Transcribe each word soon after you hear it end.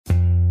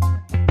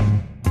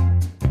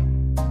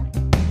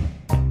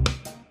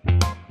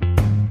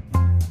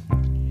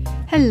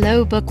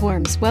Hello,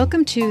 bookworms.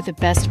 Welcome to The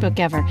Best Book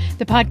Ever,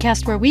 the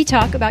podcast where we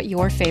talk about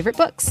your favorite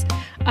books.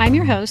 I'm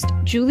your host,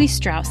 Julie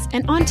Strauss,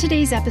 and on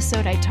today's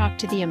episode, I talk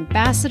to the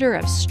ambassador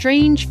of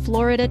strange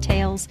Florida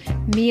tales,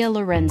 Mia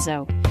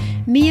Laurenzo.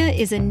 Mia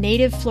is a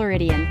native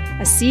Floridian,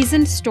 a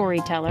seasoned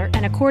storyteller,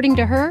 and according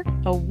to her,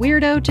 a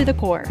weirdo to the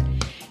core.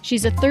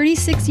 She's a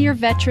 36-year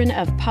veteran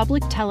of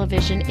public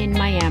television in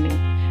Miami.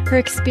 Her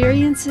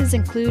experiences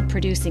include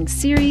producing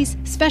series,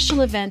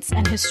 special events,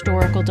 and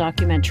historical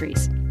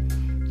documentaries.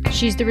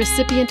 She's the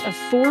recipient of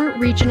 4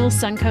 regional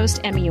Suncoast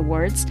Emmy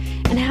Awards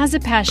and has a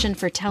passion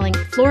for telling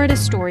Florida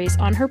stories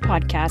on her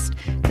podcast,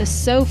 the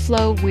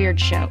SoFlo Weird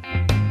Show.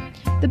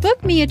 The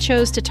book Mia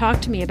chose to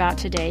talk to me about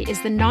today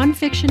is the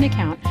nonfiction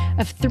account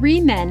of 3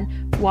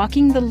 men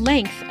walking the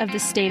length of the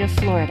state of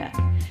Florida.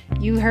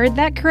 You heard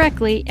that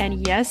correctly,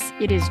 and yes,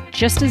 it is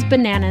just as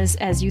bananas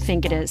as you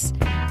think it is.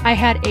 I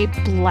had a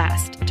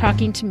blast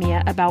talking to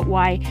Mia about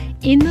why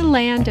In the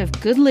Land of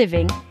Good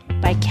Living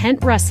by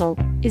Kent Russell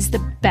is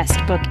the best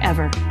book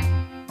ever.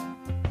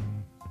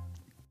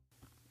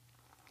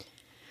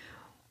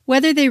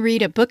 Whether they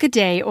read a book a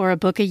day or a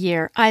book a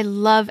year, I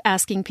love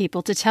asking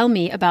people to tell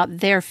me about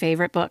their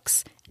favorite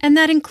books. And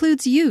that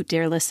includes you,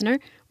 dear listener.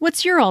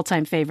 What's your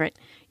all-time favorite?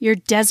 Your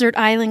desert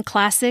island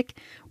classic?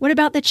 What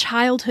about the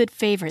childhood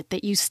favorite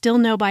that you still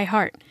know by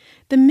heart?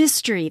 The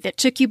mystery that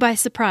took you by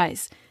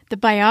surprise? The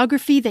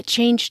biography that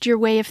changed your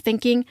way of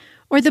thinking?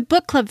 Or the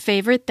book club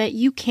favorite that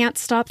you can't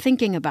stop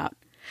thinking about?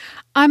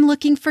 I'm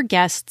looking for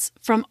guests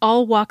from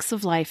all walks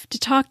of life to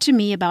talk to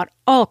me about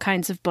all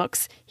kinds of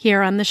books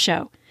here on the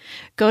show.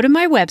 Go to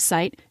my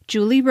website,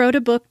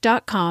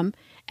 juliewroteabook.com,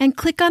 and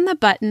click on the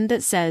button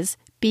that says,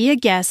 Be a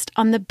Guest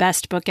on the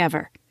Best Book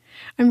Ever.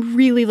 I'm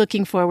really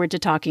looking forward to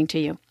talking to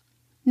you.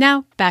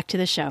 Now, back to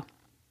the show.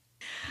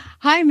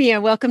 Hi, Mia.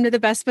 Welcome to the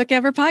Best Book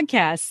Ever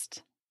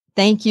podcast.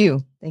 Thank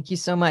you. Thank you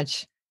so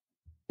much.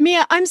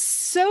 Mia, I'm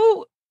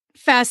so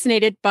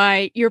fascinated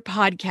by your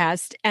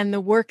podcast and the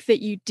work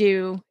that you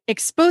do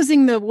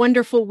exposing the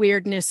wonderful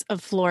weirdness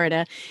of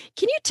Florida.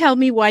 Can you tell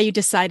me why you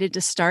decided to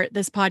start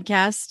this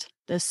podcast,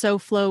 the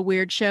SoFlo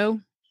Weird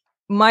Show?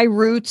 My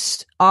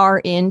roots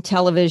are in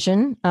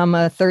television. I'm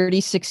a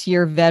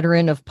 36-year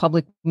veteran of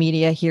public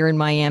media here in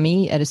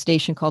Miami at a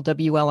station called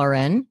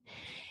WLRN.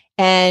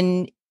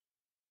 And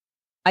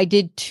I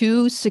did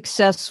 2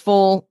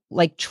 successful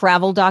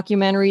travel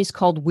documentaries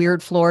called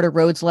Weird Florida,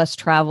 Roads Less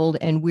Traveled,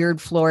 and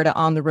Weird Florida,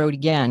 On the Road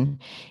Again.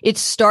 It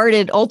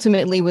started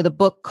ultimately with a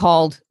book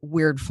called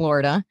Weird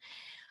Florida.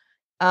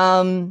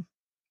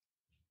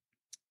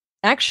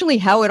 Actually,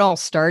 how it all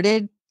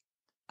started,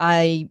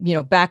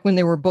 back when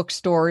there were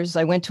bookstores,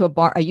 I went to a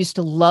bar. I used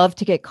to love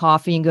to get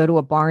coffee and go to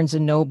a Barnes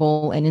and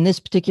Noble. And in this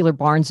particular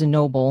Barnes and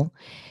Noble,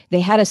 they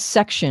had a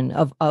section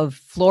of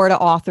Florida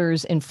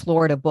authors and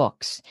Florida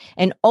books.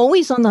 And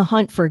always on the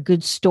hunt for a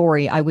good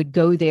story, I would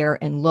go there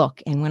and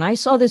look. And when I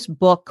saw this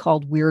book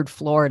called Weird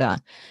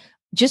Florida,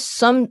 just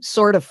some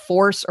sort of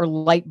force or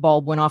light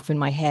bulb went off in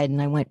my head.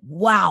 And I went,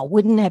 wow,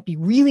 wouldn't that be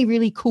really,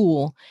 really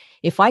cool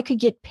if I could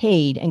get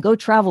paid and go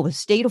travel the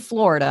state of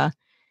Florida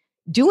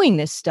doing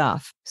this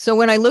stuff? So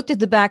when I looked at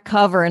the back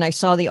cover and I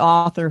saw the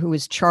author, who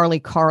was Charlie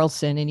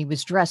Carlson, and he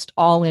was dressed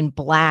all in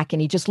black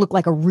and he just looked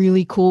like a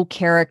really cool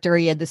character.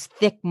 He had this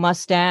thick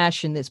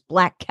mustache and this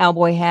black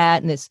cowboy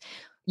hat and this,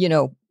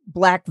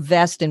 black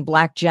vest and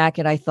black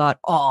jacket. I thought,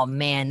 oh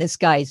man, this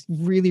guy's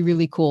really,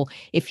 really cool.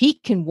 If he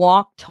can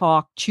walk,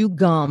 talk, chew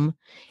gum,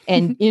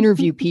 and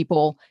interview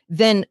people,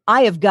 then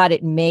I have got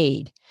it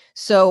made.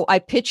 So I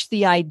pitched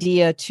the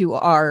idea to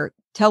our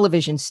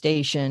television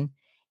station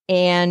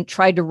and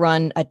tried to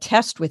run a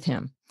test with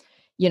him.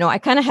 I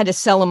kind of had to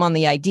sell him on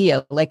the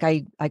idea.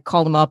 I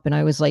called him up and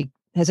I was like,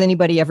 has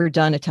anybody ever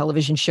done a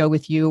television show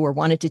with you or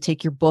wanted to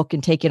take your book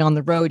and take it on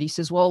the road? He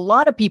says, well, a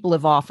lot of people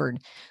have offered,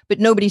 but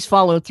nobody's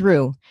followed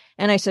through.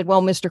 And I said,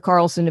 well, Mr.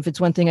 Carlson, if it's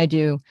one thing I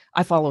do,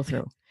 I follow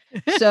through.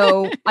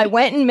 So I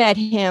went and met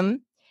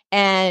him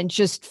and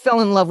just fell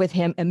in love with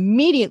him,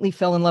 immediately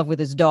fell in love with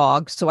his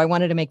dog. So I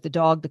wanted to make the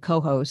dog the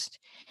co-host.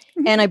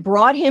 And I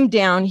brought him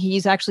down.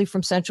 He's actually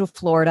from Central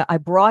Florida. I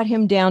brought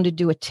him down to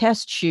do a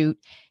test shoot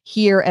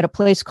here at a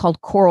place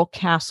called Coral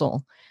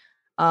Castle,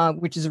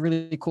 which is a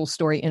really cool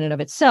story in and of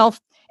itself.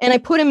 And I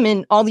put him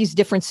in all these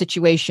different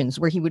situations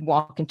where he would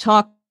walk and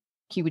talk.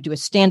 He would do a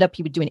stand-up.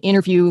 He would do an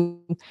interview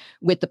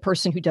with the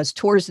person who does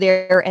tours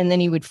there. And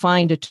then he would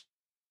find a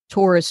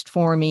tourist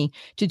for me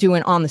to do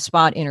an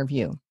on-the-spot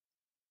interview.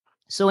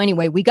 So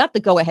anyway, we got the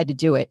go-ahead to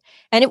do it.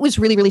 And it was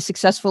really, really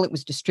successful. It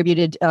was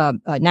distributed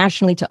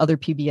nationally to other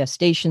PBS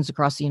stations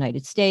across the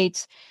United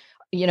States.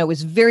 It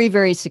was very,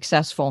 very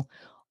successful.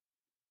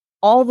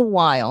 All the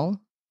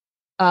while,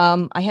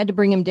 I had to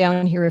bring him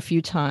down here a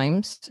few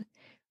times.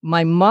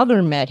 My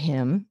mother met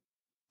him.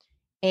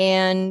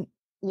 And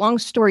long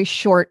story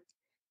short,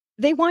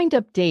 they wind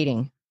up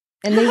dating.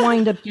 And they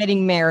wind up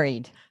getting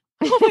married.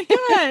 Oh, my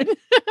God.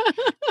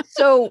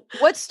 So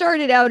what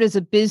started out as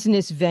a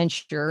business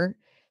venture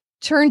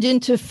turned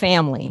into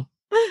family.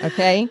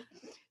 Okay.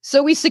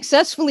 So we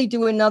successfully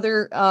do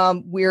another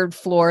Weird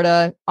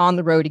Florida, On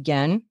the Road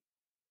Again.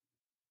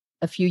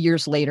 a few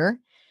years later.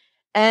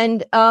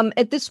 And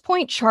at this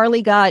point,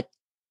 Charlie got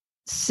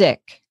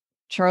sick.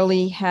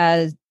 Charlie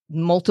has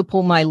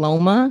multiple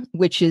myeloma,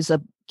 which is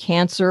a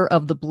cancer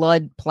of the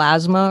blood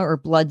plasma or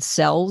blood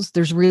cells.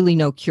 There's really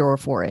no cure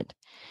for it.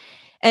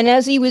 And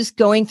as he was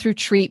going through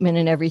treatment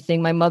and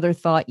everything, my mother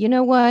thought, you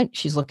know what?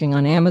 She's looking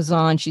on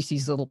Amazon. She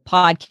sees a little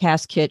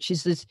podcast kit. She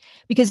says,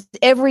 because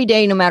every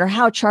day, no matter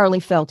how Charlie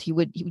felt, he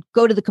would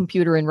go to the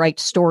computer and write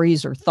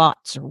stories or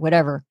thoughts or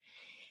whatever.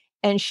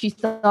 And she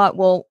thought,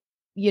 well,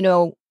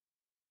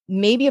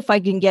 maybe if I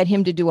can get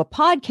him to do a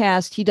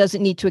podcast, he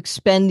doesn't need to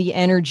expend the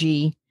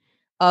energy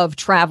of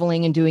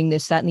traveling and doing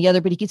this, that, and the other,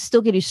 but he could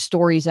still get his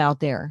stories out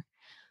there.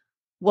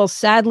 Well,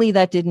 sadly,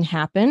 that didn't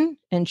happen.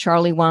 And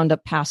Charlie wound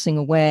up passing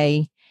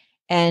away.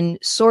 And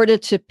sort of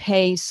to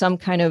pay some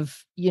kind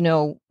of,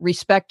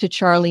 respect to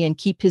Charlie and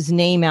keep his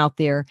name out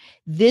there,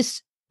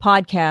 this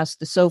podcast,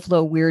 the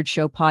SoFlo Weird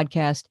Show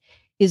podcast,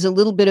 is a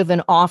little bit of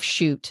an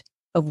offshoot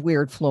of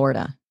Weird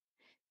Florida.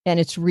 And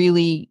it's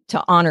really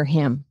to honor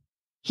him.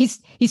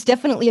 He's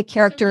definitely a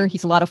character.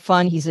 He's a lot of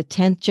fun. He's a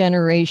 10th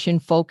generation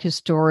folk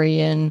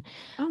historian.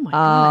 Oh my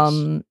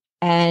gosh.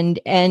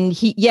 And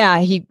he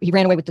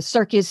ran away with the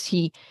circus.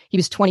 He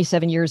was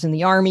 27 years in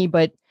the army,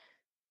 but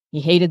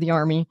he hated the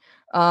army.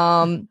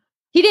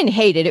 He didn't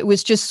hate it. It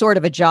was just sort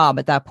of a job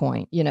at that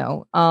point,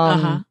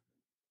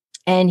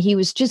 And he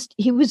was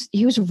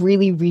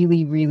really,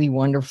 really, really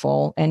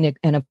wonderful and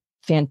a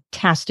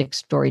fantastic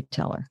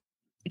storyteller.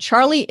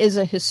 Charlie is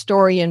a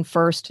historian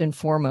first and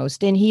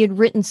foremost, and he had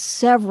written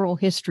several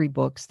history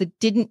books that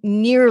didn't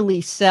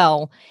nearly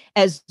sell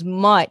as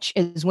much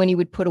as when he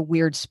would put a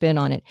weird spin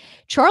on it.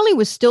 Charlie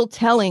was still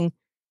telling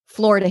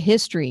Florida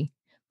history,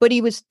 but he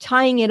was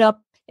tying it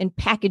up and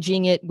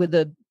packaging it with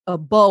a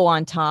bow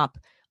on top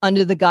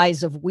under the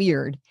guise of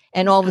weird.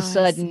 And all of a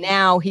sudden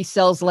now he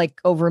sells like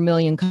over 1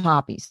 million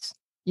copies.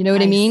 You know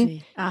what I mean?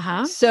 See.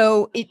 Uh-huh.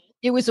 So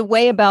it was a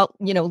way about,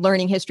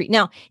 learning history.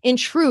 Now, in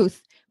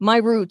truth, my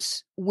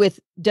roots with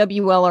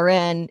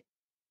WLRN,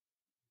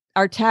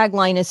 our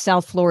tagline is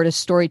South Florida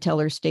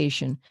Storyteller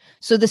Station.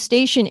 So the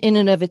station in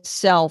and of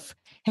itself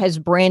has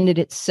branded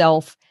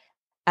itself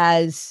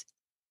as,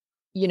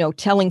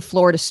 telling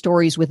Florida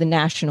stories with a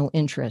national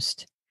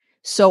interest.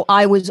 So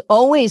I was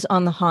always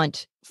on the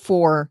hunt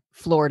for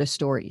Florida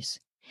stories.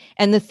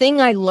 And the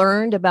thing I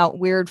learned about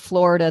Weird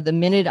Florida, the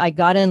minute I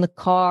got in the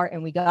car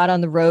and we got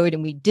on the road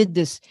and we did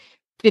this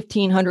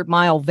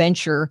 1,500-mile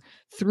venture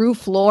through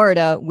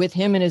Florida with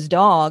him and his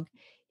dog,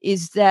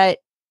 is that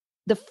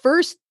the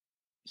first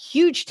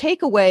huge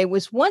takeaway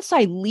was once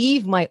I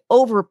leave my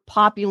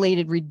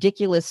overpopulated,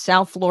 ridiculous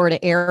South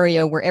Florida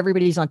area where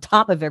everybody's on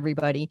top of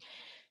everybody,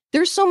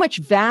 there's so much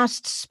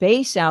vast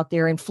space out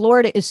there, and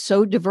Florida is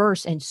so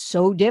diverse and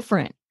so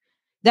different.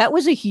 That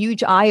was a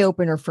huge eye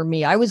opener for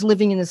me. I was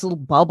living in this little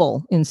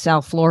bubble in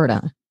South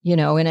Florida,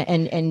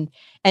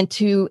 and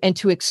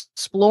to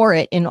explore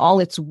it in all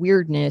its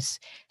weirdness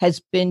has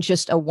been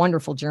just a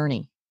wonderful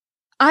journey.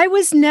 I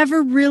was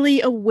never really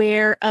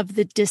aware of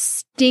the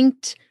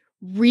distinct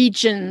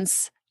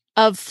regions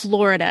of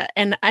Florida.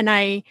 And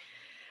I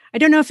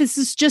don't know if this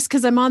is just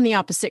because I'm on the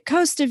opposite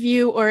coast of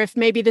you, or if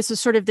maybe this is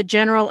sort of the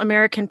general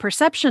American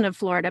perception of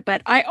Florida,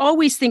 but I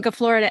always think of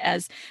Florida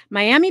as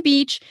Miami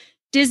Beach,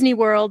 Disney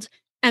World,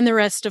 and the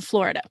rest of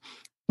Florida.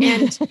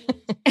 And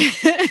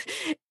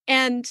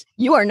and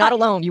you are not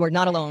alone. You are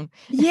not alone.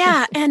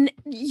 Yeah. And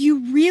you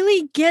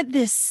really get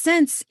this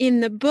sense in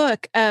the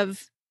book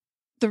of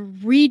the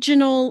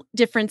regional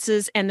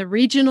differences and the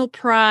regional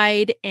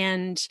pride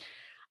and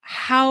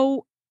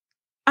how,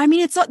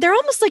 they're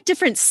almost like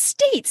different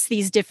states,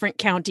 these different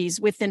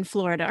counties within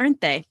Florida,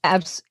 aren't they?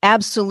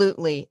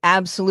 Absolutely.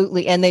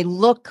 Absolutely. And they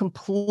look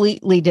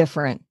completely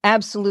different.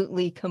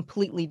 Absolutely.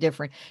 Completely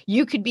different.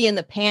 You could be in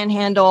the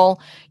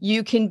Panhandle.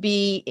 You can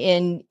be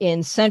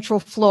in Central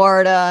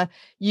Florida.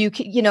 You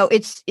can,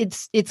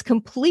 it's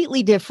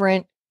completely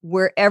different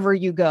wherever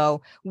you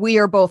go. We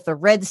are both a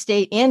red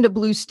state and a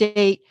blue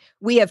state.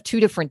 We have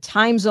 2 different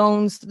time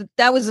zones.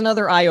 That was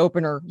another eye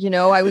opener.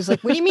 I was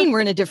like, what do you mean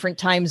we're in a different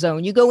time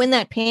zone? You go in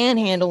that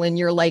Panhandle and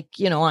you're like,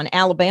 on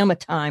Alabama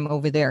time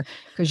over there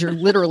because you're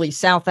literally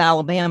South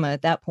Alabama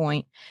at that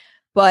point.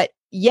 But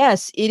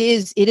yes, it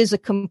is a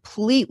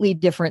completely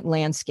different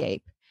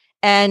landscape.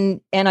 And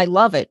I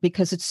love it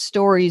because it's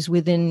stories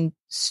within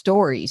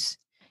stories.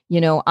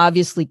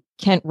 Obviously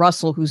Kent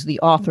Russell, who's the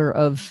author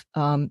of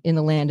In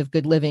the Land of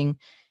Good Living,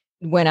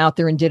 went out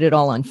there and did it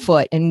all on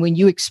foot. And when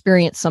you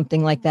experience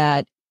something like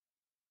that,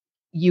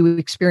 you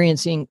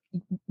experience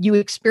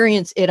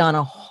it on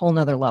a whole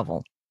nother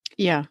level.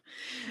 Yeah.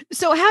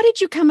 So how did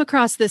you come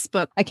across this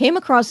book? I came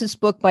across this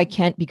book by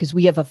Kent because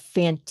we have a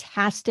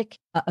fantastic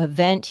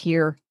event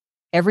here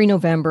every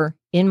November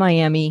in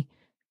Miami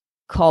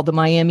called the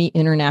Miami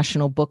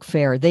International Book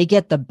Fair. They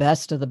get the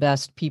best of the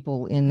best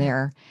people in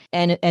there.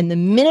 And the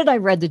minute I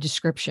read the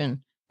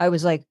description, I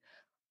was like,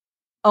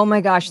 oh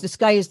my gosh, this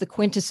guy is the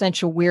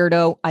quintessential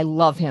weirdo. I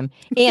love him.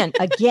 And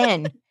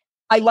again,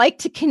 I like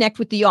to connect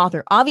with the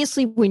author.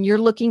 Obviously, when you're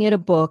looking at a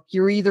book,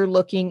 you're either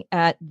looking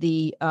at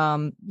the,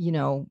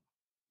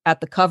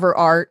 at the cover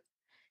art,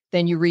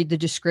 then you read the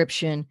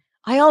description.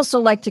 I also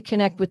like to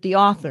connect with the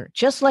author,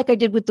 just like I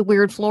did with the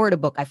Weird Florida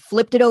book. I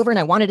flipped it over and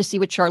I wanted to see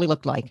what Charlie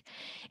looked like.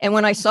 And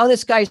when I saw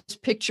this guy's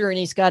picture and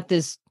he's got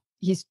this,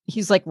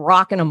 he's like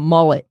rocking a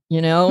mullet,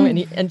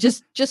 and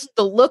just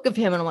the look of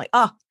him. And I'm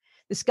like,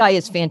 this guy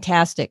is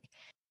fantastic.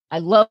 I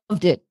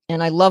loved it.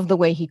 And I love the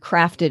way he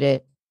crafted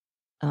it.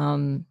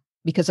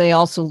 Because I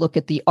also look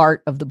at the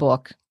art of the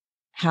book,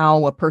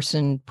 how a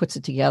person puts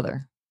it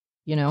together,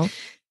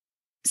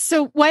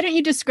 So why don't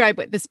you describe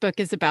what this book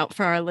is about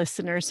for our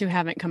listeners who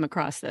haven't come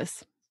across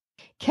this?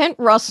 Kent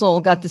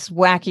Russell got this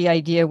wacky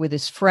idea with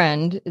his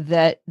friend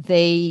that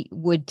they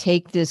would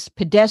take this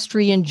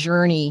pedestrian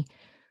journey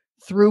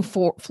through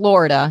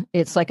Florida.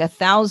 It's like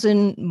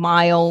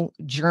 1,000-mile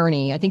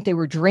journey. I think they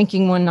were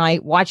drinking one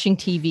night, watching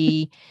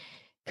TV,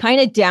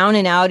 kind of down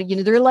and out.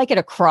 They're like at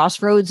a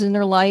crossroads in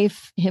their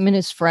life, him and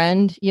his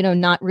friend,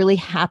 not really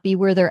happy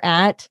where they're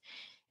at.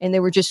 And they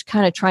were just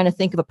kind of trying to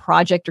think of a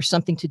project or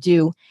something to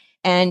do.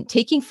 And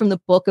taking from the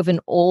book of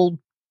an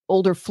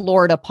older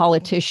Florida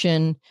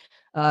politician,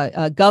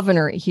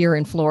 governor here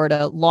in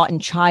Florida, Lawton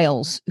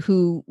Chiles,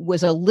 who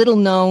was a little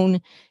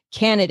known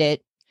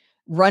candidate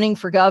running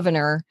for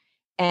governor.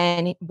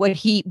 And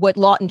what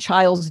Lawton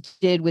Chiles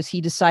did was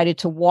he decided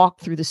to walk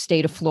through the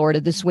state of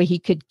Florida. This way he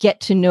could get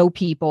to know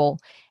people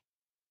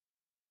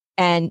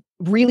and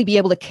really be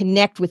able to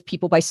connect with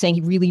people by saying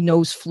he really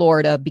knows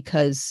Florida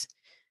because,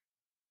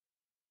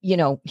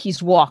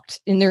 he's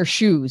walked in their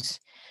shoes.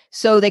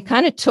 So they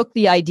kind of took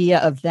the idea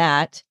of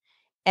that,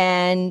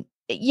 and,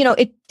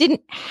 it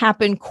didn't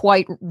happen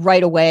quite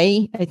right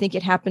away. I think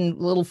it happened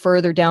a little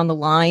further down the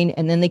line.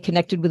 And then they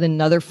connected with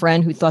another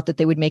friend who thought that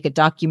they would make a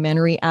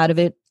documentary out of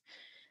it.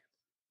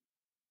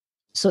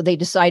 So they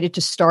decided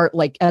to start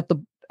like at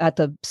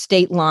the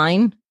state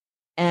line,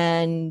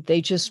 and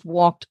they just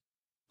walked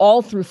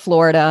all through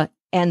Florida,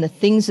 and the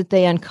things that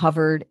they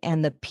uncovered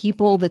and the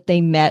people that they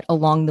met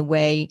along the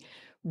way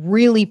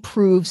really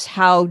proves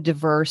how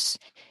diverse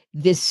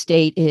this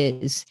state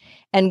is.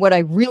 And what I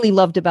really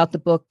loved about the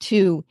book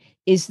too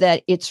is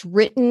that it's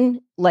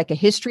written like a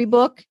history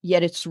book,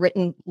 yet it's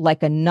written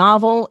like a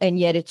novel, and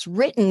yet it's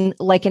written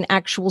like an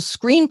actual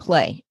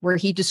screenplay where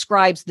he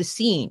describes the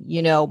scene,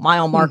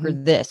 mile marker,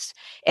 this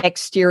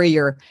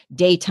exterior,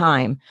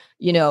 daytime,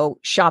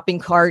 shopping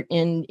cart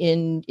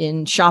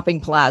in shopping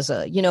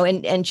plaza,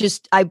 and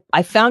just,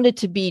 I found it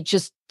to be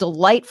just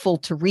delightful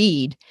to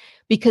read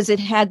because it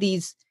had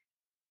these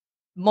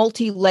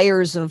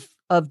multi-layers of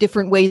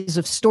different ways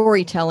of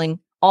storytelling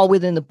all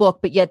within the book,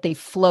 but yet they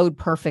flowed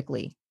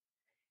perfectly.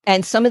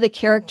 And some of the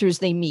characters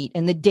they meet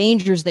and the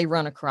dangers they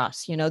run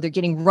across, they're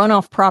getting run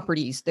off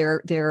properties.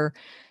 They're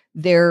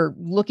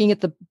looking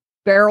at the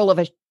barrel of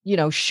a,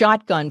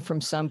 shotgun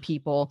from some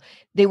people.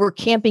 They were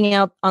camping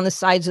out on the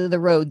sides of the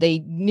road. They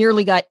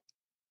nearly got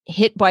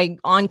hit by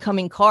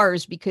oncoming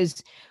cars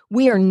because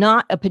we are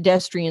not a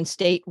pedestrian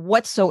state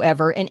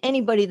whatsoever. And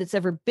anybody that's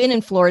ever been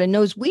in Florida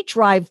knows we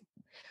drive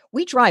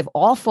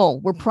awful.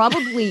 We're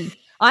probably,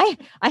 I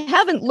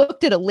haven't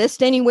looked at a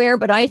list anywhere,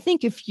 but I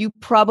think if you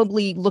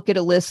probably look at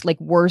a list like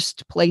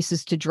worst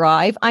places to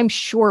drive, I'm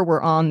sure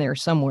we're on there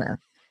somewhere.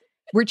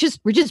 We're just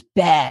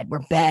bad.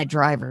 We're bad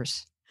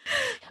drivers.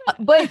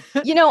 But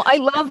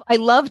I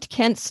loved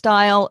Kent's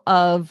style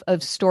of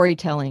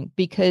storytelling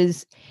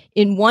because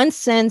in one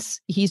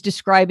sense he's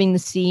describing the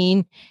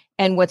scene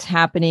and what's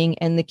happening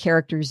and the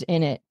characters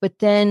in it. But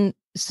then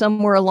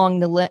somewhere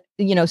along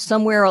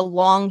somewhere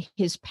along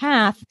his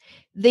path,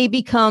 they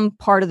become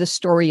part of the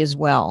story as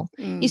well.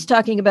 He's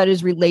talking about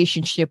his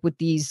relationship with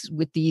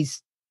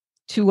these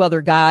two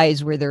other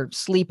guys where they're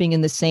sleeping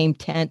in the same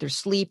tent, they're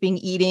sleeping,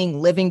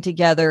 eating, living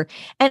together.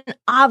 And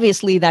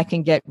obviously that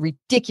can get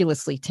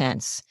ridiculously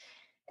tense.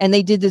 And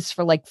they did this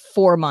for like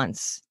 4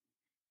 months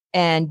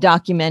and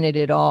documented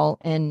it all.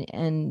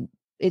 And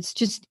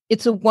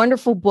it's a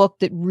wonderful book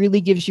that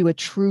really gives you a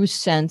true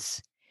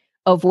sense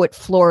of what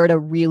Florida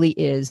really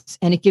is.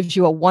 And it gives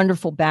you a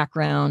wonderful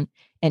background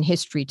and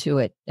history to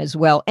it as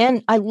well.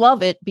 And I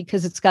love it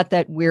because it's got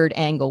that weird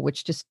angle,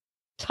 which just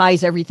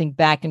ties everything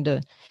back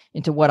into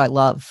what I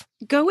love.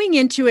 Going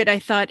into it, I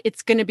thought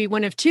it's going to be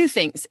one of two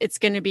things. It's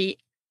going to be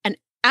an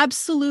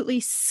absolutely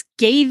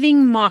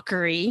scathing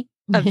mockery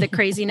of the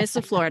craziness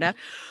of Florida,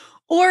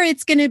 or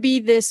it's going to be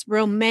this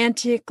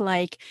romantic,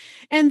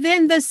 and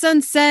then the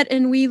sun set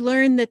and we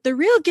learned that the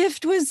real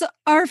gift was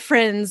our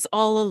friends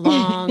all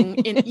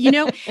along. And,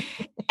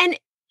 and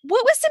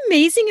what was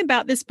amazing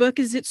about this book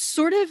is it's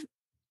sort of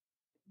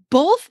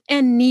both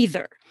and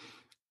neither.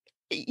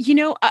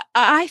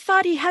 I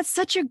thought he had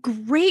such a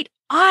great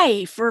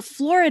eye for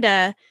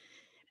Florida,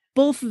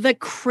 both the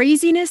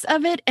craziness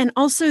of it and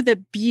also the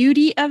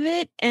beauty of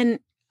it. And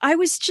I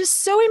was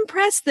just so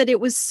impressed that it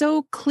was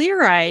so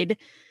clear-eyed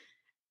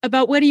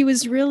about what he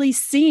was really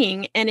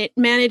seeing. And it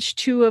managed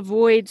to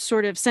avoid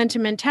sort of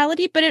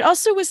sentimentality, but it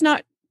also was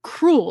not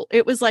cruel.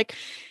 It was like,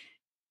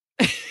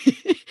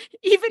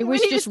 even it was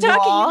when he just was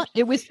talking, raw.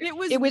 It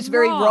was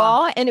very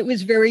raw and it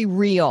was very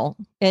real.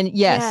 And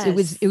yes.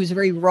 It was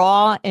very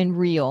raw and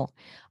real.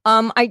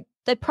 I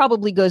that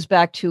probably goes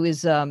back to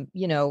his,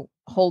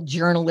 whole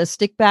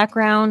journalistic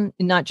background,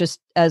 not just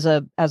as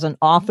an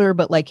author,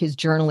 but like his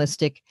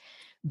journalistic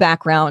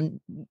background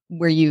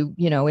where you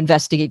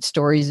investigate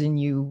stories and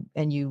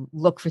you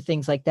look for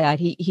things like that.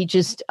 He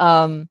just,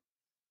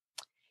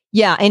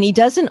 yeah. And he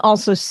doesn't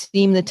also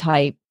seem the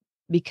type,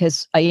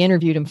 because I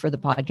interviewed him for the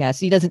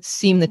podcast. He doesn't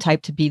seem the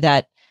type to be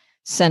that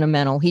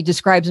sentimental. He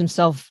describes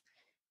himself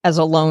as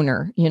a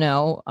loner,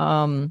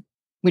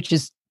 which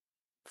is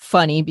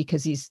funny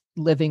because he's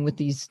living with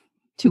these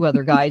two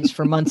other guys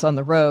for months on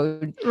the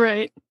road.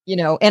 Right.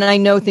 And I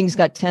know things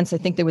got tense. I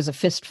think there was a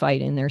fist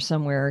fight in there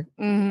somewhere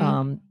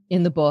in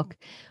the book,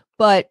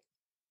 but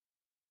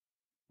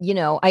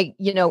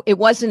it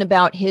wasn't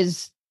about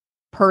his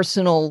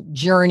personal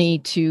journey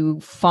to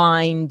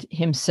find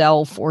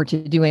himself or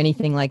to do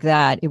anything like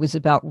that. It was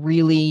about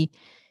really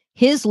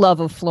his love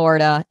of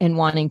Florida and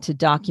wanting to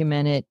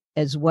document it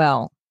as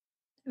well.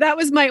 That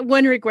was my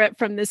one regret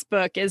from this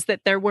book, is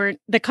that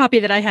the copy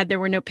that I had, there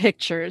were no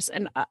pictures.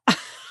 And I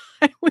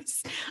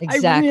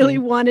really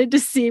wanted to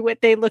see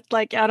what they looked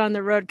like out on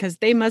the road, because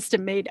they must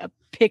have made a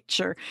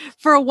picture.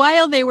 For a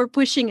while, they were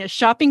pushing a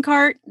shopping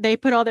cart. They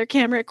put all their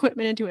camera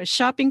equipment into a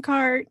shopping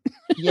cart.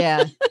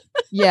 Yeah.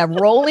 Yeah.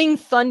 Rolling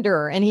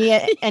Thunder. And he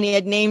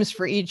had names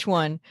for each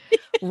one.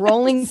 Yes.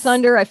 Rolling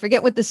Thunder. I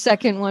forget what the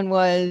second one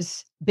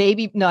was.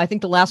 I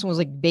think the last one was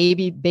like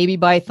Baby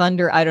by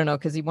Thunder. I don't know,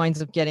 because he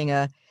winds up getting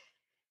a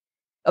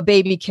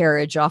baby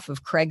carriage off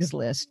of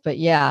Craigslist. But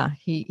yeah,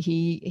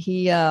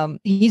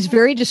 he's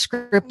very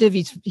descriptive.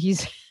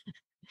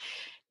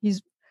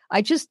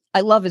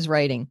 I love his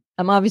writing.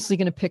 I'm obviously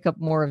going to pick up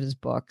more of his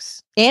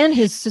books and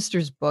his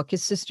sister's book.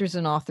 His sister's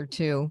an author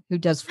too, who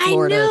does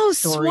Florida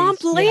stories.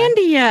 Swamplandia.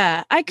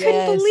 Yeah. I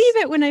couldn't believe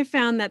it when I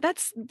found that.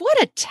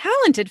 What a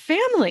talented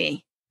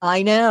family.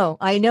 I know,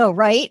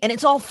 right? And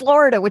it's all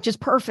Florida, which is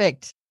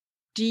perfect.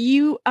 Do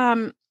you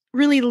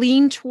really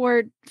lean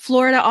toward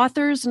Florida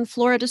authors and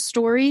Florida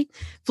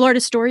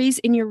stories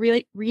in your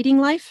reading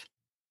life?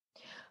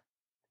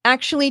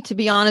 Actually, to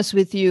be honest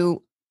with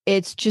you,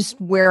 it's just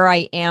where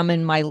I am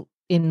in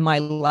my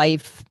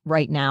life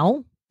right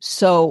now.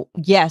 So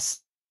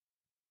yes,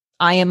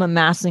 I am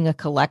amassing a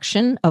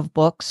collection of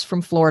books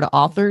from Florida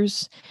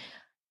authors,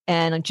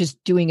 and I'm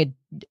just doing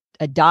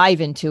a dive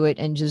into it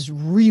and just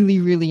really,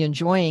 really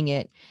enjoying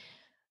it.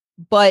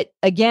 But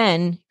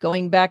again,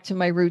 going back to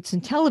my roots in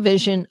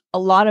television, a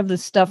lot of the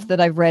stuff that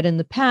I've read in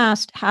the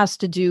past has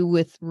to do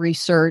with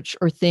research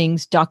or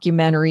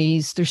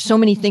documentaries. There's so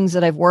many things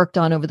that I've worked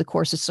on over the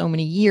course of so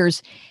many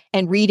years,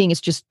 and reading is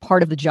just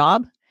part of the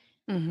job.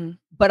 Mm-hmm.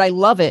 But I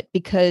love it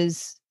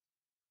because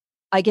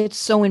I get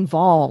so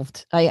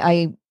involved.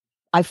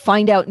 I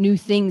find out new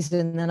things,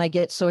 and then I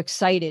get so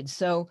excited.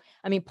 So,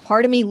 I mean,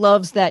 part of me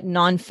loves that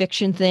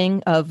nonfiction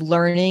thing of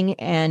learning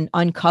and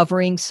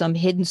uncovering some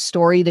hidden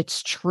story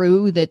that's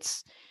true,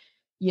 that's,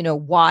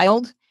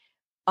 wild.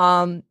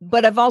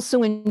 But I've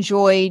also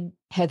enjoyed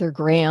Heather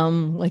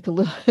Graham, like a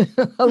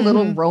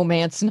little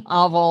romance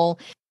novel,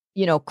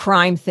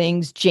 crime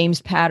things,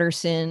 James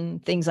Patterson,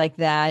 things like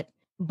that.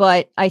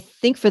 But I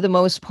think for the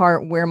most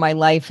part, where my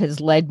life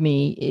has led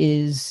me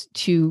is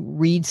to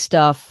read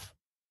stuff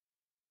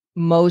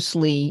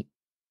mostly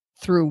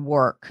through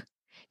work.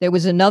 There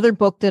was another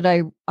book that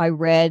I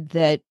read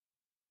that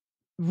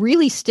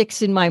really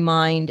sticks in my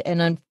mind.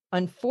 And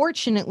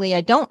unfortunately,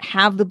 I don't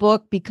have the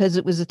book because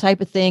it was the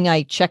type of thing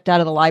I checked out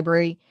of the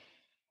library.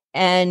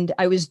 And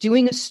I was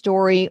doing a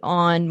story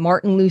on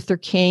Martin Luther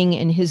King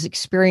and his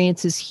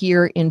experiences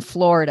here in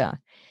Florida.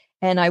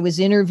 And I was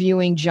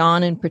interviewing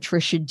John and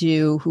Patricia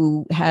Dew,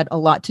 who had a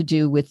lot to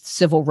do with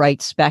civil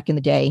rights back in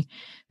the day.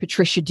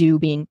 Patricia Dew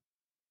being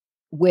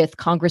with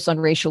Congress on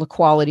Racial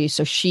Equality.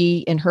 So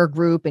she and her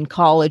group in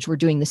college were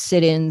doing the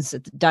sit-ins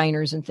at the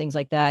diners and things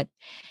like that.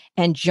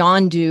 And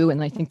John Dew,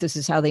 and I think this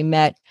is how they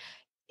met,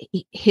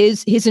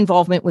 his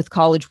involvement with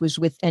college was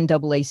with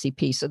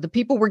NAACP. So the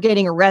people were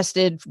getting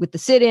arrested with the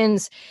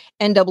sit-ins.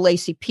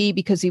 NAACP,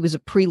 because he was a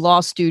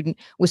pre-law student,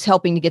 was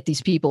helping to get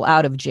these people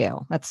out of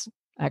jail. That's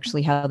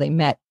actually how they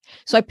met.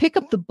 So I pick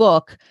up the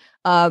book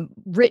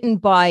written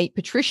by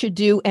Patricia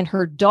Dew and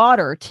her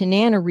daughter,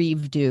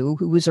 Tananarive Dew,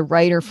 who was a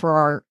writer for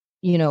our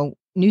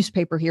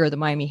newspaper here, the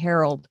Miami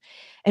Herald.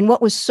 And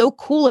what was so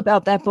cool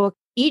about that book,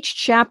 each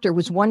chapter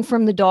was one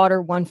from the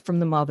daughter, one from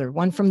the mother,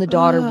 one from the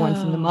daughter, one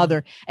from the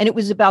mother. And it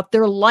was about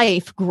their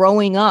life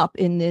growing up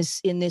in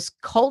this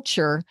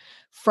culture,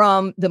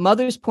 from the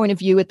mother's point of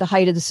view at the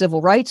height of the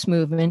civil rights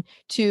movement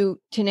to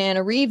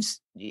Tananarive's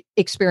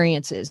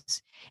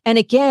experiences. And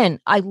again,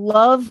 I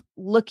love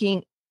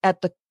looking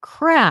at the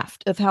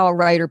craft of how a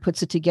writer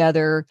puts it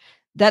together.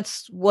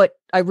 That's what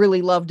I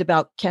really loved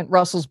about Kent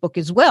Russell's book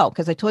as well,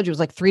 because I told you it was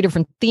like 3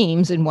 different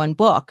themes in one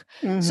book.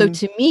 Mm-hmm. So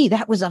to me,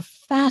 that was a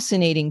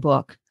fascinating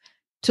book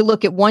to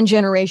look at one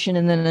generation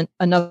and then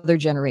another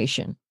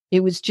generation. It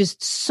was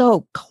just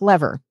so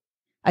clever.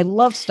 I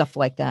love stuff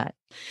like that.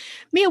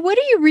 Mia, what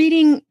are you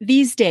reading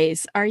these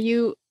days? Are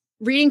you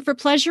reading for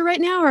pleasure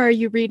right now, or are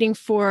you reading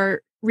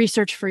for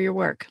research for your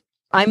work?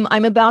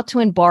 I'm about to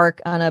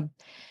embark on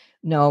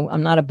No,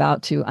 I'm not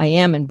about to. I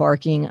am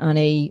embarking on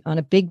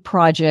a big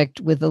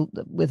project with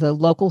a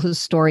local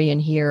historian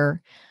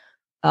here,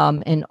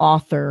 an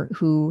author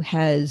who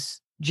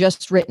has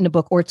just written a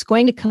book, or it's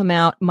going to come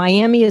out.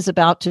 Miami is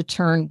about to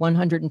turn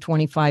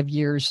 125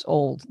 years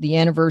old. The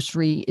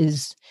anniversary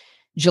is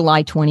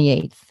July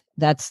 28th.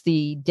 That's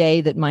the day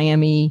that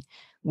Miami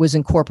was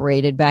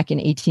incorporated back in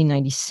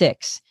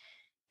 1896.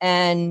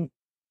 And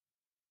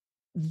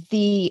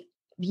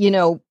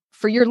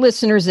for your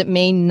listeners that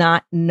may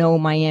not know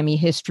Miami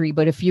history,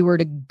 but if you were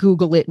to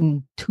Google it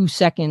in 2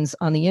 seconds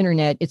on the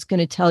internet, it's going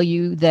to tell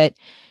you that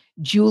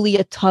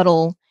Julia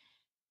Tuttle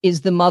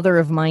is the mother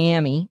of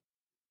Miami.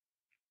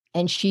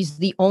 And she's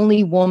the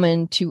only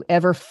woman to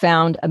ever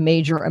found a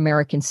major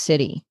American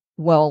city.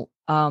 Well,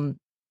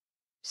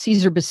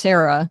 Cesar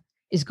Becerra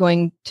is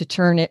going to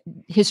turn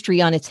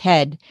history on its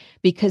head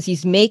because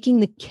he's making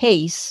the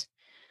case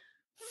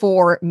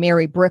for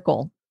Mary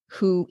Brickell,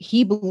 who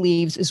he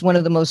believes is one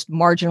of the most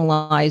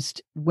marginalized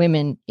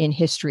women in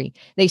history.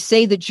 They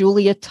say that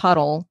Julia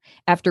Tuttle,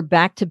 after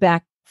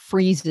back-to-back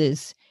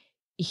freezes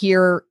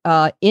here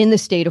in the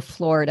state of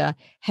Florida,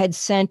 had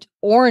sent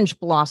orange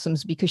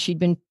blossoms because she'd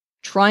been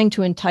trying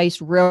to entice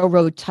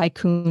railroad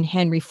tycoon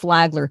Henry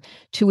Flagler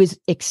to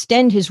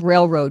extend his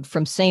railroad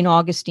from St.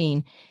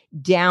 Augustine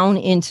down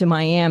into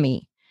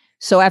Miami.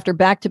 So after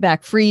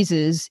back-to-back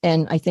freezes,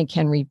 and I think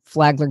Henry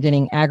Flagler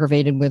getting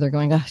aggravated with her,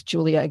 going, "Oh,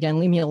 Julia, again,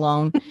 leave me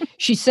alone."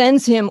 She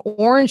sends him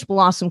orange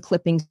blossom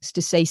clippings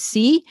to say,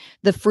 "See,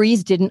 the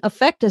freeze didn't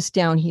affect us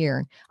down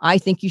here. I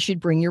think you should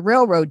bring your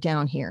railroad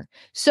down here."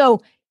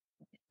 So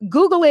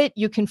Google it.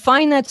 You can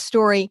find that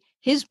story.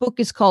 His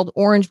book is called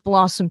Orange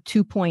Blossom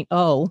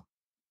 2.0,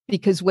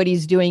 because what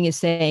he's doing is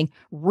saying,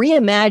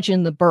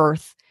 reimagine the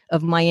birth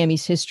of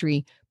Miami's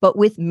history, but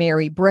with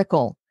Mary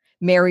Brickell.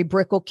 Mary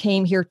Brickell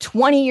came here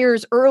 20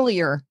 years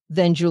earlier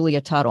than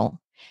Julia Tuttle.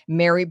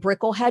 Mary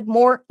Brickell had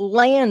more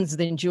lands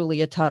than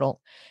Julia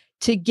Tuttle.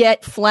 To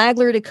get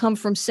Flagler to come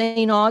from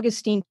St.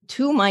 Augustine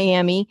to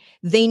Miami,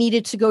 they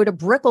needed to go to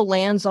Brickell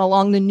lands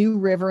along the New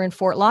River in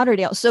Fort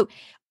Lauderdale. So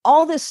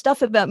all this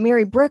stuff about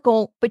Mary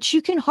Brickell, but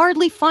you can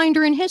hardly find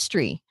her in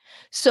history.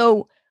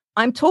 So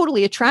I'm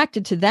totally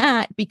attracted to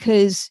that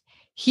because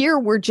here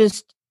we're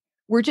just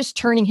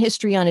turning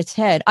history on its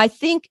head. I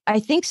think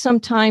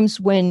sometimes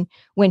when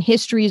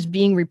history is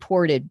being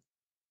reported,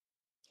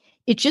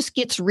 it just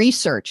gets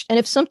researched. And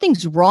if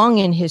something's wrong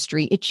in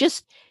history, it's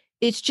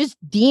just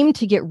deemed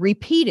to get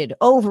repeated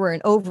over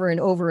and over and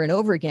over and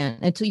over again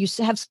until you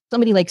have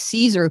somebody like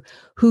Caesar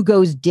who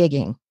goes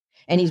digging.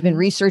 And he's been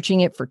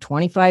researching it for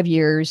 25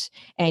 years,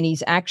 and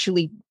he's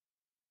actually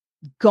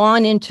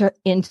gone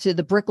into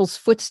the Brickell's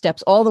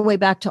footsteps all the way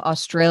back to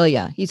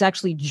Australia. He's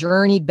actually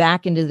journeyed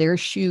back into their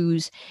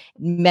shoes,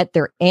 met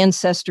their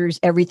ancestors,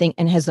 everything,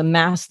 and has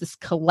amassed this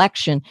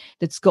collection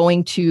that's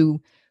going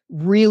to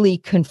really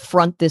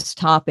confront this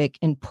topic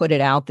and put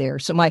it out there.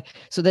 So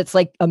that's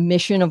like a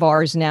mission of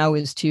ours now,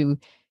 is to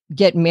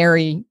get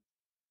Mary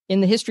in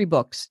the history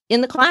books,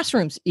 in the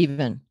classrooms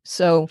even.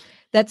 So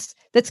that's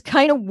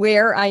kind of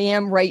where I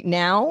am right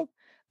now.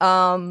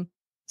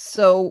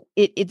 So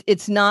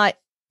it's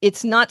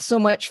not so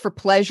much for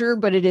pleasure,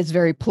 but it is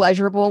very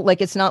pleasurable.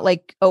 Like, it's not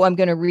like, oh, I'm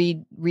going to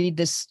read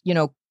this,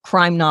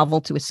 crime novel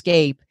to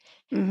escape.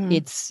 Mm-hmm.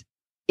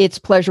 It's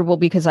pleasurable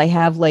because I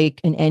have like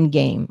an end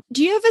game.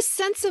 Do you have a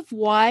sense of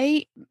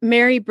why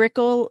Mary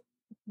Brickell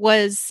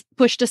was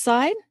pushed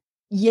aside?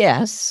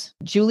 Yes.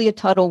 Julia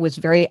Tuttle was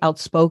very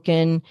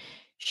outspoken.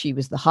 She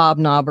was the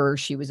hobnobber.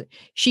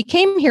 She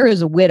came here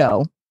as a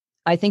widow.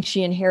 I think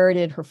she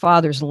inherited her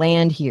father's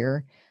land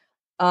here.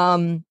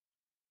 But,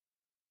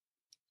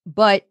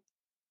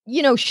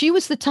 she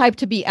was the type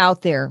to be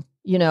out there,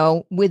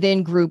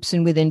 within groups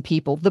and within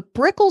people. The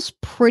Brickells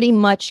pretty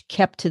much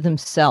kept to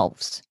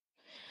themselves.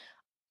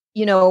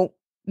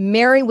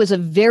 Mary was a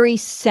very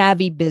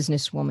savvy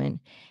businesswoman.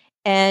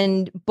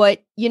 And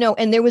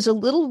there was a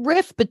little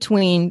rift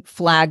between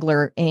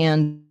Flagler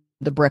and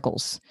the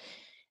Brickells.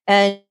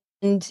 And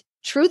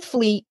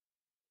truthfully,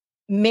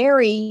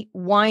 Mary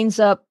winds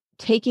up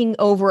taking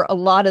over a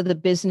lot of the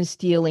business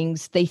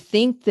dealings. They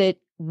think that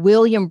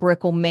William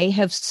Brickell may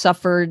have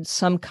suffered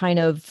some kind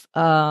of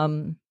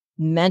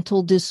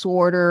mental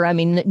disorder. I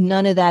mean,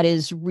 none of that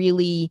is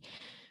really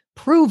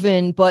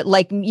proven, but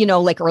like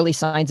early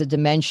signs of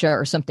dementia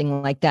or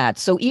something like that.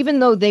 So even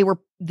though they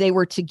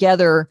were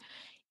together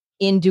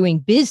in doing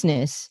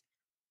business,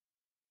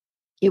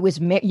 it was,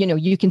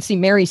 you can see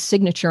Mary's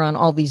signature on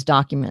all these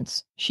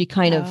documents. She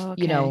kind of,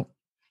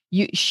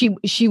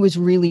 she was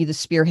really the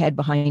spearhead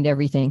behind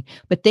everything.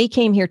 But they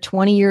came here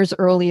 20 years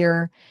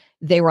earlier.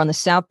 They were on the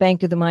south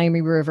bank of the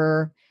Miami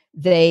River.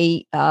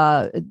 They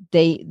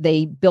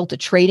built a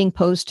trading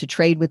post to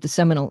trade with the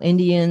Seminole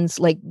Indians.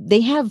 Like,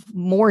 they have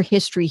more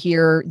history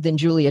here than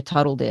Julia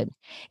Tuttle did.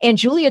 And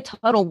Julia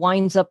Tuttle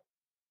winds up,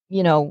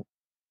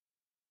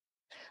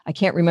 I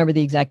can't remember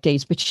the exact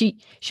dates, but she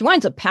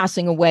winds up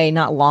passing away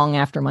not long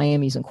after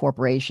Miami's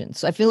incorporation.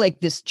 So I feel like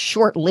this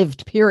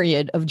short-lived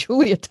period of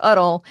Julia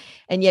Tuttle,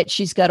 and yet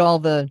she's got all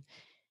the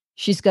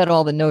she's got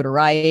all the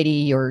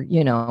notoriety, or,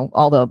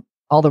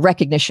 all the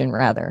recognition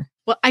rather.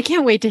 Well, I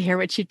can't wait to hear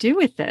what you do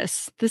with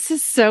this. This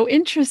is so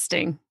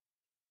interesting.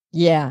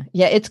 Yeah.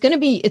 It's going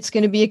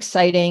to be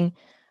exciting.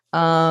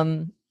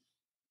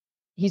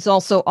 He's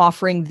also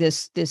offering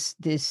this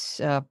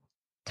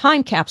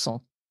time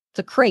capsule. It's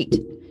a crate.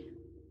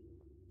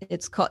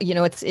 It's called,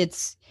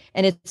 it's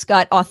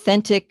got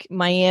authentic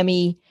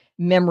Miami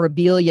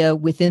memorabilia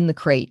within the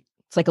crate.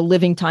 It's like a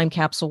living time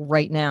capsule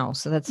right now.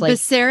 So that's like,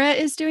 Sarah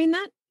is doing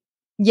that.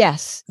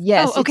 Yes.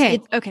 Oh, okay.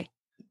 Okay.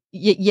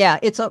 Yeah.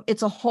 It's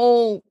a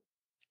whole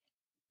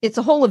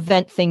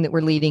event thing that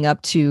we're leading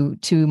up to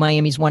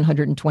Miami's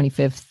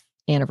 125th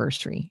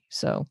anniversary.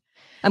 So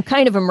I'm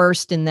kind of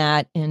immersed in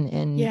that,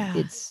 and yeah.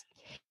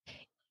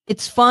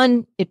 It's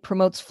fun. It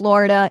promotes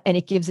Florida, and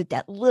it gives it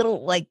that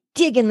little like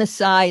dig in the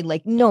side.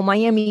 Like, no,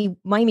 Miami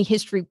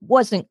history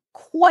wasn't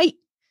quite,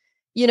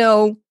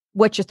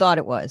 what you thought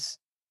it was.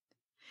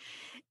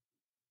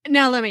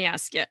 Now, let me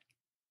ask you,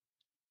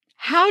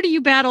 how do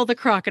you battle the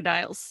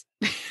crocodiles?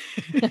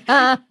 And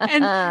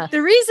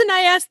the reason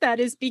I ask that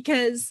is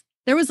because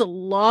there was a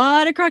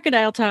lot of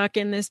crocodile talk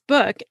in this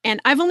book,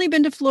 and I've only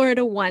been to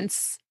Florida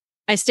once.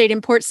 I stayed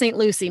in Port St.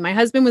 Lucie. My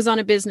husband was on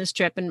a business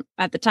trip, and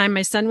at the time,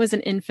 my son was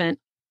an infant.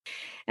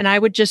 And I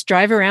would just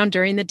drive around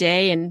during the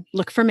day and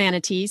look for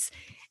manatees.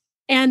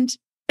 And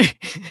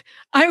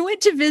I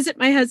went to visit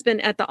my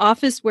husband at the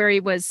office where he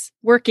was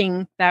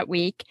working that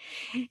week.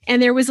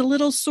 And there was a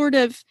little sort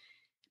of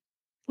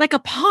like a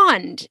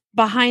pond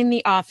behind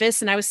the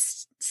office. And I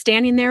was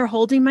standing there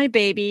holding my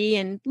baby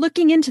and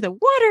looking into the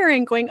water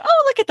and going,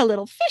 oh, look at the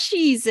little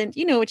fishies. And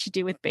you know what you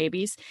do with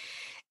babies.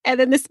 And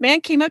then this man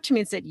came up to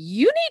me and said,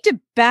 you need to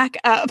back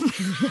up.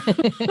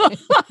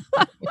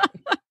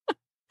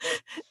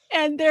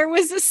 And there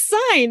was a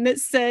sign that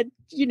said,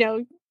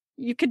 you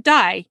could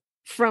die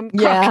from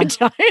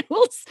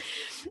crocodiles.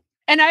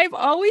 And I've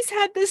always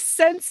had this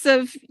sense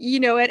of,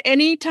 at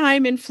any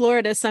time in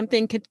Florida,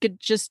 something could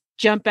just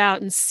jump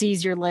out and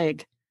seize your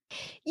leg.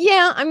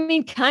 Yeah, I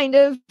mean, kind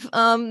of.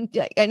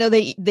 I know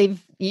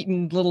they've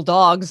eaten little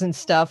dogs and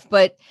stuff,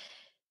 but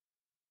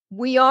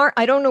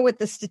I don't know what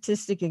the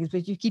statistic is,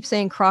 but you keep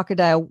saying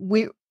crocodile.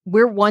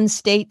 We're one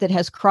state that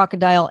has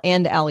crocodile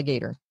and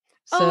alligator.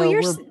 So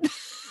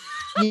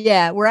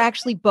we're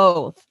actually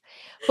both.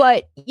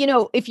 But,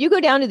 if you go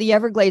down to the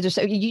Everglades or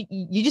so,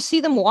 you just see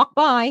them walk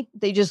by.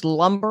 They just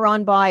lumber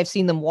on by. I've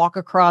seen them walk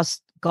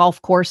across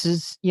golf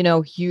courses,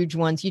 huge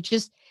ones. You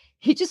just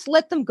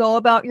let them go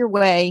about your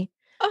way.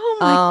 Oh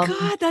my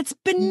God, that's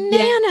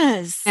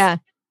bananas. Yeah.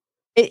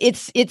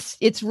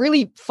 It's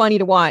really funny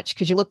to watch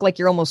because you look like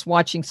you're almost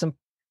watching some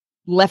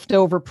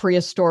leftover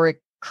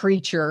prehistoric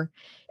creature,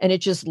 and it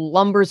just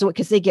lumbers away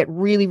because they get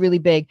really, really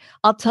big.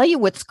 I'll tell you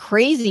what's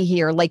crazy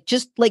here. Like,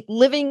 just like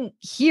living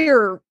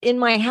here in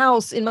my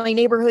house, in my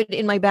neighborhood,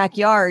 in my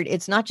backyard,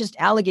 it's not just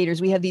alligators.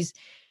 We have these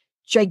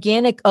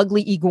gigantic,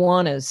 ugly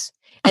iguanas,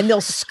 and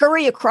they'll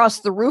scurry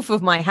across the roof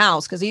of my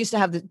house because I used to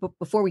have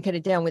before we cut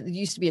it down. There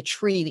used to be a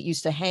tree that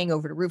used to hang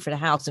over the roof of the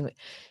house, and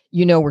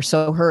we're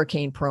so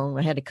hurricane prone.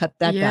 I had to cut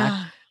that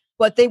back.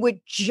 But they would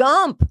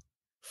jump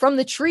from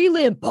the tree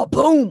limb,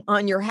 boom,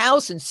 on your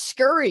house and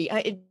scurry.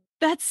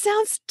 That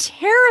sounds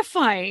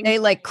terrifying. They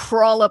like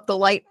crawl up the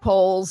light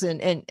poles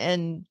and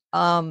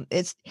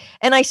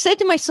I said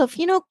to myself,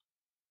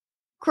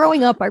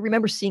 growing up, I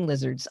remember seeing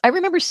lizards. I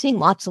remember seeing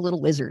lots of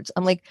little lizards.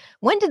 I'm like,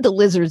 when did the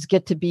lizards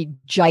get to be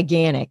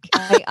gigantic?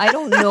 I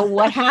don't know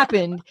what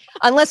happened,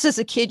 unless as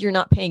a kid, you're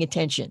not paying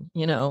attention.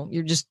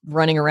 You're just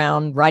running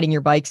around, riding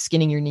your bike,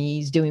 skinning your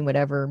knees, doing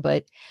whatever.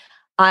 But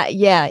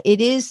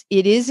it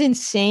is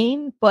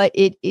insane, but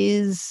it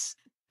is,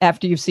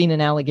 after you've seen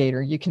an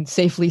alligator, you can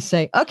safely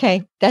say,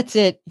 okay, that's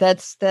it.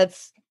 That's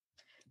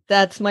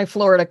my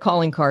Florida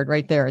calling card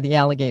right there, the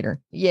alligator.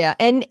 Yeah.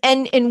 And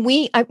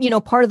we,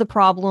 part of the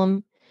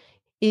problem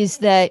is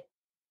that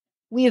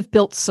we have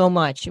built so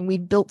much, and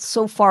we've built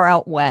so far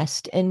out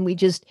west, and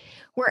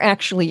we're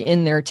actually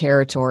in their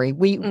territory.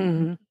 We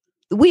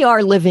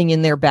are living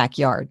in their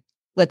backyard.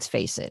 Let's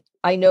face it.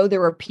 I know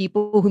there are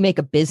people who make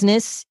a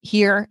business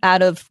here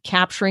out of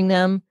capturing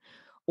them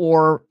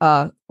or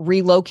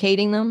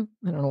relocating them.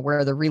 I don't know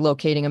where they're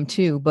relocating them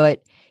to,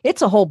 but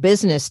it's a whole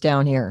business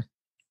down here.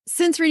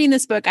 Since reading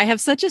this book, I have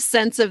such a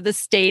sense of the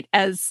state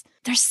as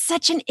there's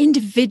such an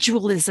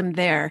individualism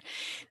there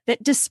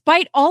that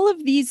despite all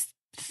of these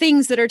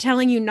things that are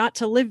telling you not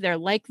to live there,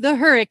 like the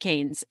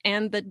hurricanes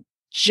and the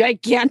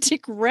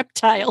gigantic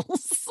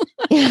reptiles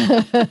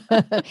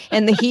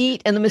and the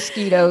heat and the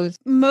mosquitoes,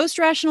 most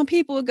rational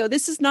people would go,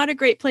 this is not a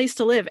great place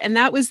to live. And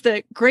that was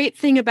the great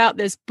thing about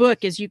this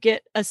book, is you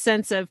get a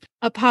sense of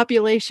a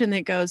population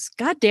that goes,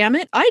 God damn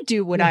it, I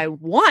do what I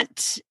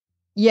want.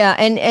 Yeah.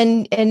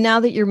 And now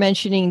that you're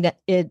mentioning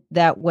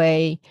that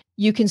way,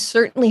 you can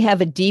certainly have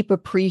a deep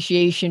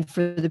appreciation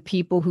for the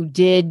people who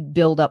did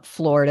build up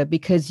Florida,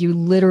 because you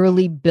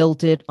literally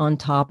built it on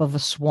top of a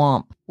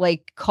swamp.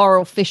 Like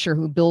Carl Fisher,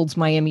 who builds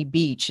Miami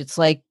Beach. It's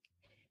like,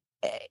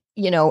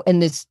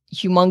 and this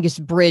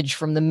humongous bridge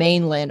from the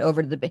mainland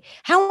over to the bay.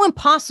 How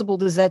impossible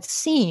does that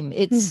seem?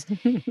 It's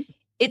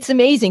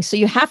amazing. So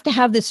you have to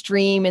have this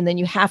dream, and then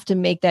you have to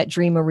make that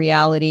dream a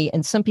reality.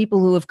 And some people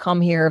who have come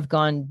here have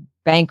gone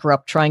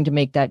bankrupt trying to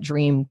make that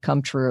dream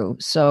come true.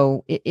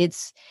 So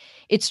it's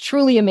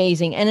truly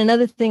amazing. And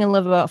another thing I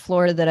love about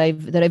Florida that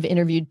I've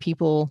interviewed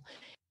people,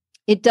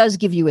 it does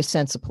give you a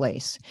sense of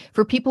place.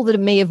 For people that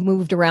may have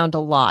moved around a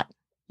lot,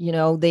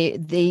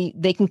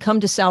 they can come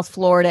to South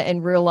Florida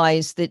and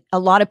realize that a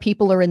lot of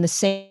people are in the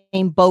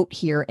same boat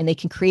here, and they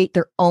can create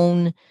their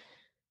own.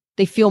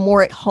 They feel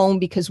more at home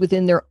because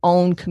within their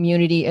own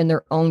community and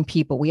their own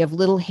people. We have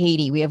Little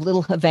Haiti, we have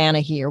Little Havana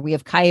here, we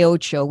have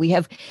Cayocho, we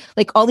have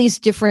like all these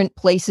different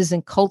places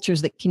and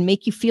cultures that can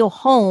make you feel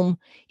home,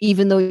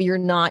 even though you're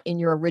not in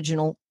your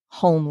original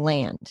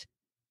homeland.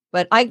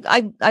 But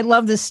I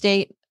love this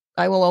state.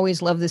 I will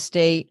always love this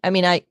state. I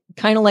mean, I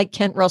kind of like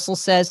Kent Russell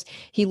says,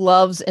 he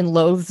loves and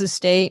loathes the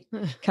state.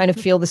 Kind of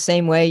feel the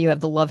same way. You have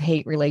the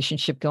love-hate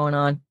relationship going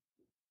on.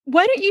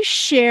 Why don't you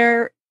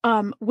share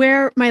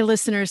where my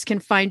listeners can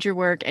find your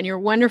work and your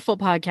wonderful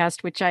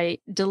podcast, which I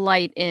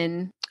delight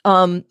in?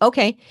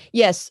 Okay.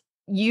 Yes.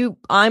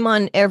 I'm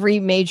on every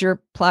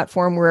major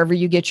platform, wherever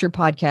you get your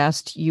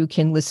podcast. You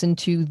can listen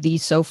to the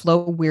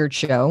SoFlo Weird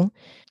Show,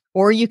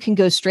 or you can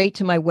go straight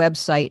to my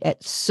website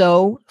at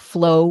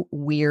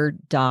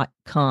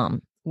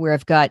SoFloWeird.com, where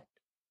I've got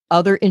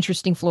other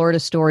interesting Florida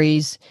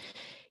stories.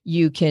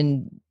 You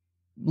can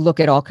look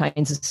at all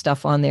kinds of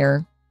stuff on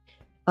there.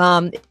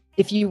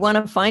 If you want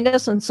to find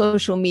us on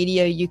social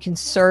media, you can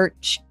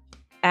search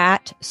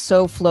at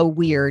SoFlo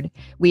Weird.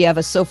 We have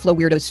a SoFlo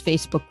Weirdos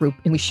Facebook group,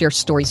 and we share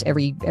stories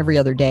every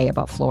other day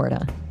about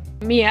Florida.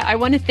 Mia, I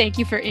want to thank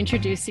you for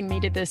introducing me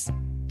to this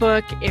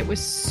book. It was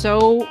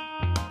so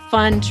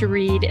fun to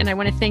read, and I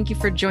want to thank you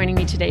for joining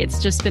me today.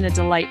 It's just been a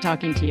delight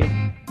talking to you.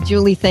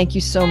 Julie, thank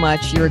you so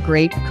much. You're a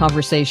great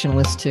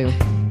conversationalist too.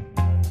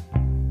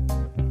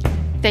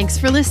 Thanks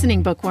for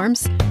listening,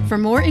 bookworms. For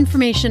more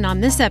information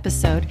on this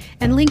episode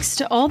and links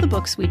to all the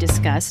books we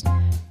discussed,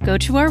 go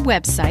to our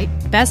website,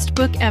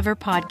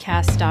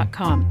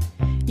 bestbookeverpodcast.com.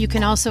 You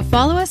can also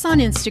follow us on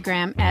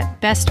Instagram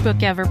at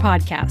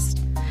bestbookeverpodcast.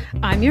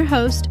 I'm your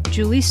host,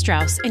 Julie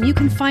Strauss, and you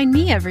can find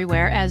me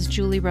everywhere as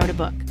Julie Wrote a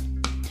Book.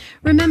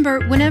 Remember,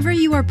 whenever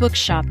you are book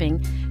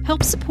shopping,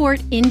 help support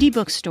indie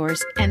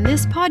bookstores and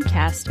this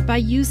podcast by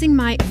using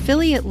my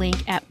affiliate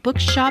link at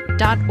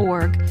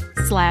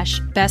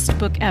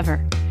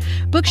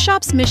bookshop.org/bestbookever.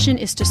 Bookshop's mission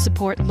is to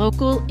support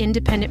local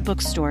independent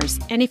bookstores,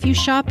 and if you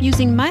shop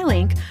using my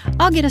link,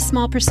 I'll get a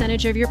small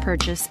percentage of your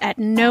purchase at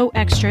no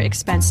extra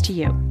expense to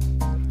you.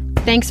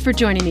 Thanks for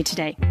joining me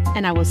today,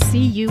 and I will see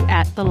you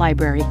at the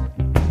library.